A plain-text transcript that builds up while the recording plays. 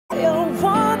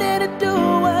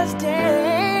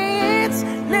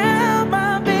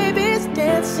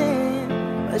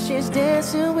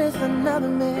dancing with another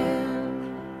man.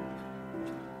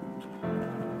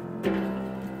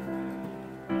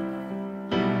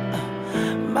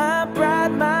 My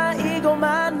pride, my ego,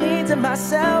 my needs, and my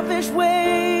selfish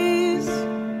ways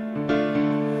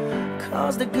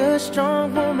caused a good,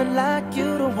 strong woman like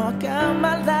you to walk out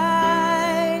my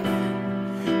life.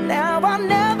 Now I'll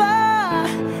never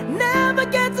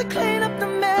get to clean up the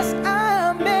mess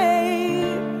I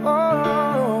made.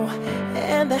 Oh,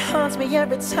 and that haunts me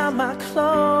every time I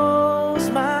close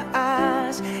my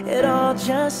eyes. It all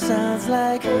just sounds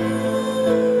like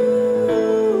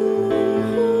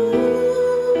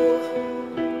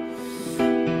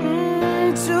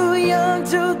too young,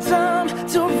 too dumb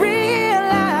to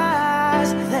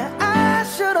realize that I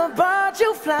should have bought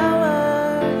you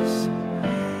flowers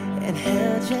and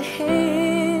held your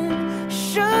hand.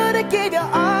 Should have gave you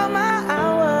all my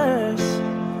hours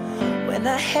when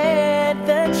I had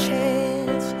the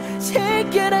chance.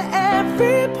 Take you to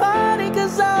every party,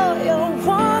 'cause all you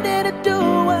wanted to do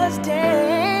was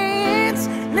dance.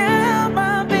 Now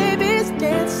my baby's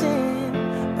dancing,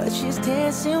 but she's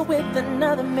dancing with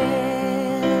another man.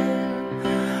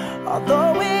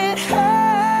 Although it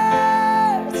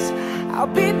hurts,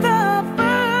 I'll be the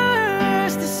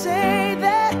first to say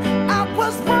that I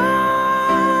was wrong.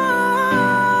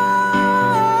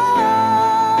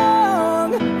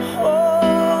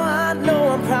 Oh, I know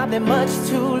I'm probably much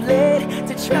too late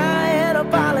to try and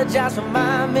apologize for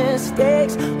my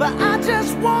mistakes, but I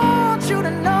just want you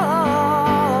to know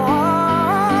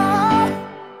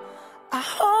I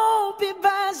hope he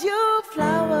buys you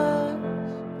flowers,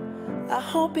 I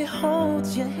hope he holds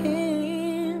your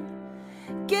hand,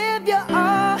 give you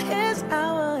all his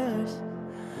hours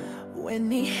when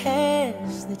he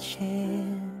has the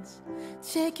chance.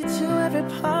 Take you to every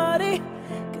party,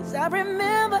 'cause I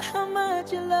remember how much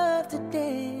you love to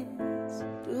dance.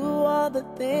 Do all the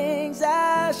things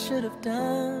I should have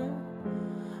done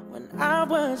when I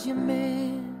was your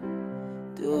man.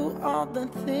 Do all the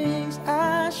things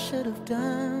I should have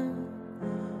done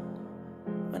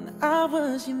when I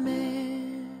was your man.